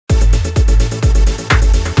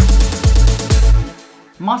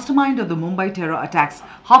mastermind of the Mumbai terror attacks,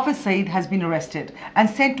 Hafiz Saeed has been arrested and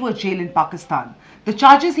sent to a jail in Pakistan. The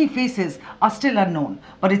charges he faces are still unknown,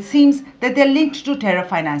 but it seems that they're linked to terror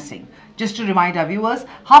financing. Just to remind our viewers,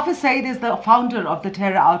 Hafiz Saeed is the founder of the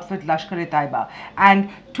terror outfit Lashkar-e-Taiba, and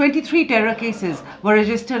 23 terror cases were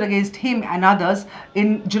registered against him and others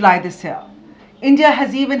in July this year. India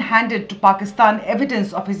has even handed to Pakistan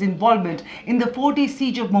evidence of his involvement in the 4-day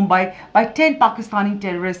siege of Mumbai by 10 Pakistani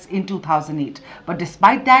terrorists in 2008. But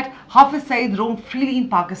despite that, Hafiz Saeed roamed freely in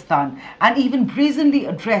Pakistan and even brazenly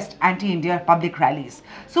addressed anti-India public rallies.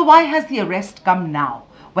 So why has the arrest come now?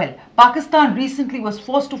 Well, Pakistan recently was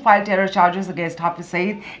forced to file terror charges against Hafiz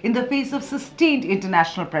Saeed in the face of sustained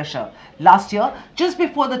international pressure. Last year, just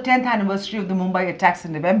before the 10th anniversary of the Mumbai attacks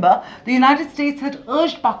in November, the United States had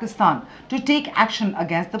urged Pakistan to take action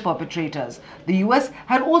against the perpetrators. The US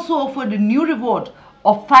had also offered a new reward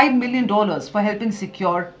of $5 million for helping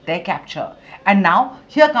secure their capture. And now,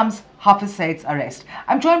 here comes Hafiz Saeed's arrest.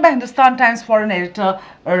 I'm joined by Hindustan Times foreign editor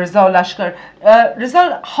Rezaul Laskar.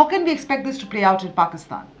 Rezaul, how can we expect this to play out in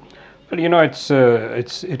Pakistan? Well, you know,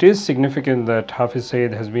 it is significant that Hafiz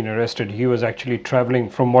Saeed has been arrested. He was actually traveling,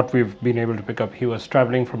 from what we've been able to pick up, he was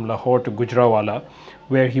traveling from Lahore to Gujranwala,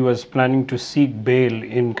 where he was planning to seek bail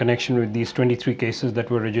in connection with these 23 cases that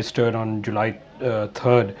were registered on July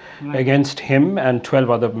 3rd against him and 12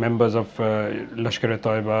 other members of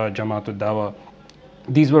Lashkar-e-Taiba, Jamaat-ud-Dawa.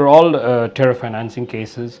 These were all terror financing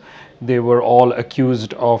cases. They were all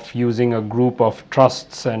accused of using a group of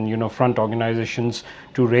trusts and front organizations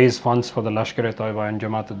to raise funds for the Lashkar-e-Taiba and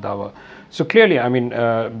Jamaat-ud-Dawa. So clearly, I mean,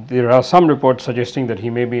 there are some reports suggesting that he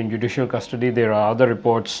may be in judicial custody. There are other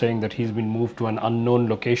reports saying that he's been moved to an unknown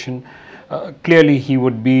location. Clearly, he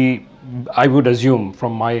would be, I would assume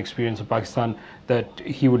from my experience of Pakistan, that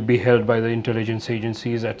he would be held by the intelligence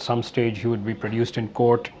agencies. At some stage, he would be produced in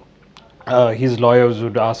court. His lawyers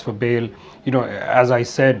would ask for bail. You know, as I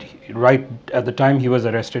said, right at the time he was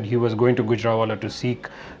arrested, he was going to Gujranwala to seek,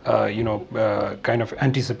 kind of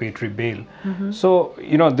anticipatory bail. So,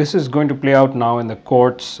 this is going to play out now in the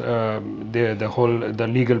courts. The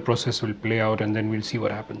legal process will play out, and then we'll see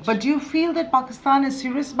what happens. But do you feel that Pakistan is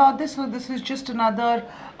serious about this, or this is just another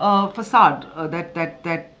facade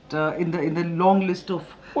in the long list of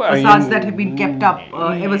facades that have been kept up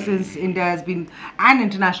ever since India has been, and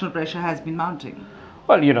international pressure has been mounting?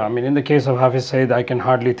 Well, I mean, in the case of Hafiz Saeed, I can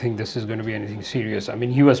hardly think this is going to be anything serious. I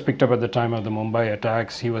mean, he was picked up at the time of the Mumbai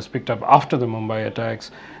attacks. He was picked up after the Mumbai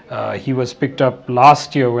attacks. He was picked up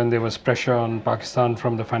last year when there was pressure on Pakistan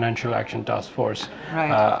from the Financial Action Task Force.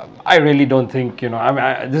 Right. I really don't think, I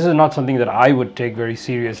mean, this is not something that I would take very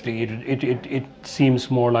seriously. It seems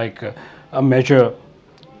more like a measure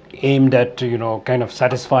aimed at, kind of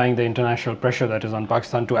satisfying the international pressure that is on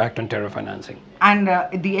Pakistan to act on terror financing. And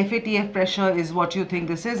the FATF pressure is what you think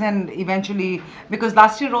this is, and eventually, because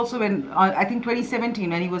last year also when, I think 2017,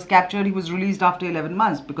 when he was captured, he was released after 11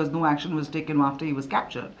 months because no action was taken after he was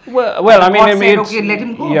captured. Well, I mean, said, okay, let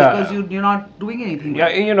him go because you're not doing anything. Yeah,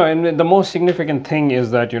 and the most significant thing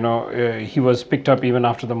is that, he was picked up even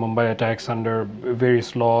after the Mumbai attacks under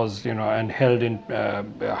various laws, and held in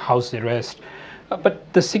house arrest.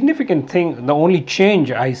 But the significant thing, the only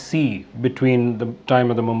change I see between the time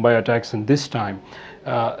of the Mumbai attacks and this time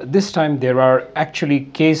there are actually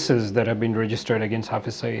cases that have been registered against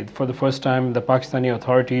Hafiz Saeed. For the first time, the Pakistani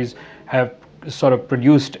authorities have sort of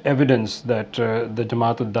produced evidence that the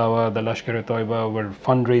Jamaat-ud-Dawa, the Lashkar-e-Taiba were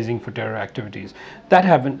fundraising for terror activities. That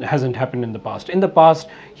hasn't happened in the past. In the past,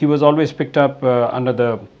 he was always picked up under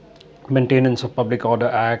the Maintenance of Public Order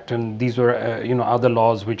Act, and these were other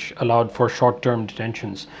laws which allowed for short-term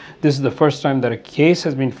detentions. This is the first time that a case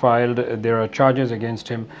has been filed. There are charges against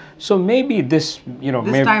him. So maybe this it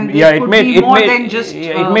may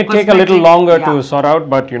take a little longer to sort out,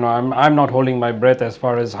 but I'm not holding my breath as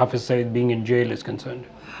far as Hafiz Saeed being in jail is concerned.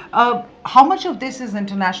 How much of this is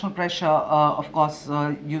international pressure? Of course,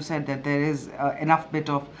 you said that there is enough bit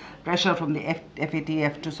of pressure from the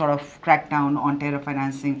FATF to sort of crack down on terror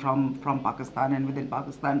financing from Pakistan and within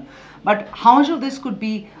Pakistan. But how much of this could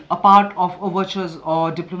be a part of overtures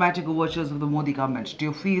or diplomatic overtures of the Modi government? Do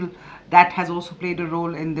you feel that has also played a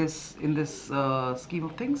role in this scheme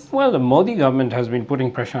of things? Well, the Modi government has been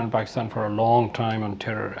putting pressure on Pakistan for a long time on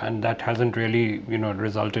terror, and that hasn't really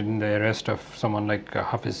resulted in the arrest of someone like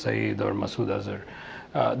Hafiz Saeed or Masood Azhar.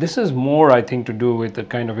 This is more, I think, to do with the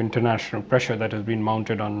kind of international pressure that has been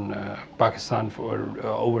mounted on Pakistan for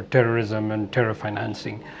over terrorism and terror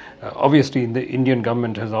financing. Obviously, the Indian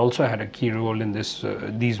government has also had a key role in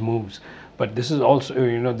these moves. But this is also,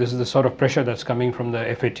 this is the sort of pressure that's coming from the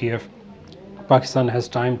FATF. Pakistan has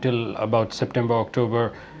time till about September,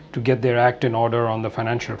 October to get their act in order on the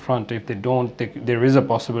financial front. If they don't, there is a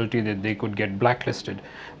possibility that they could get blacklisted.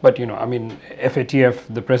 But I mean,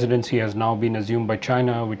 FATF, the presidency has now been assumed by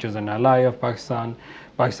China, which is an ally of Pakistan.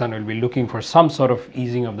 Pakistan will be looking for some sort of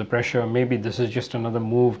easing of the pressure. Maybe this is just another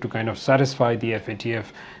move to kind of satisfy the FATF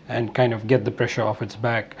and kind of get the pressure off its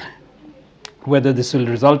back. Whether this will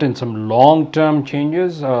result in some long-term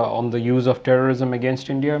changes on the use of terrorism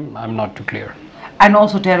against India, I'm not too clear. And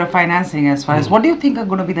also terror financing as far as, what do you think are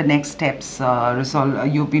going to be the next steps,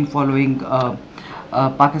 Rezaul? You've been following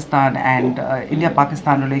Pakistan and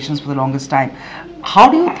India-Pakistan relations for the longest time. How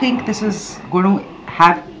do you think this is going to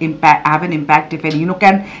have an impact, if any?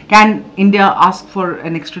 Can India ask for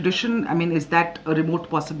an extradition? I mean, is that a remote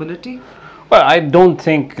possibility? Well, I don't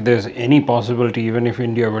think there's any possibility, even if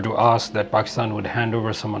India were to ask, that Pakistan would hand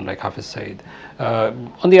over someone like Hafiz Saeed.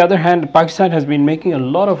 On the other hand, Pakistan has been making a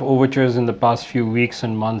lot of overtures in the past few weeks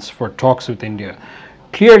and months for talks with India.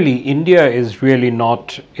 Clearly, India is really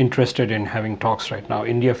not interested in having talks right now.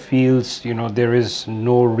 India feels, there is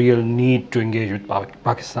no real need to engage with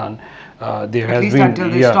Pakistan. There At has least been,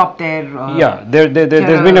 until they stop their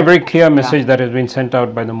there's been a very clear message that has been sent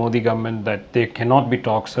out by the Modi government that there cannot be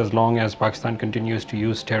talks as long as Pakistan continues to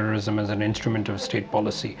use terrorism as an instrument of state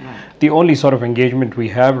policy. The only sort of engagement we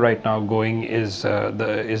have right now going is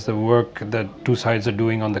the work that two sides are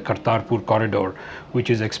doing on the Kartarpur corridor,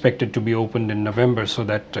 which is expected to be opened in November, so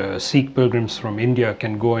that Sikh pilgrims from India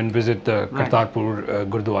can go and visit the Kartarpur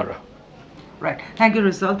Gurdwara. Right. Thank you,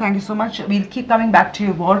 Rezaul. Thank you so much. We'll keep coming back to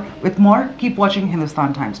you with more. Keep watching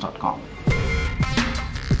HindustanTimes.com.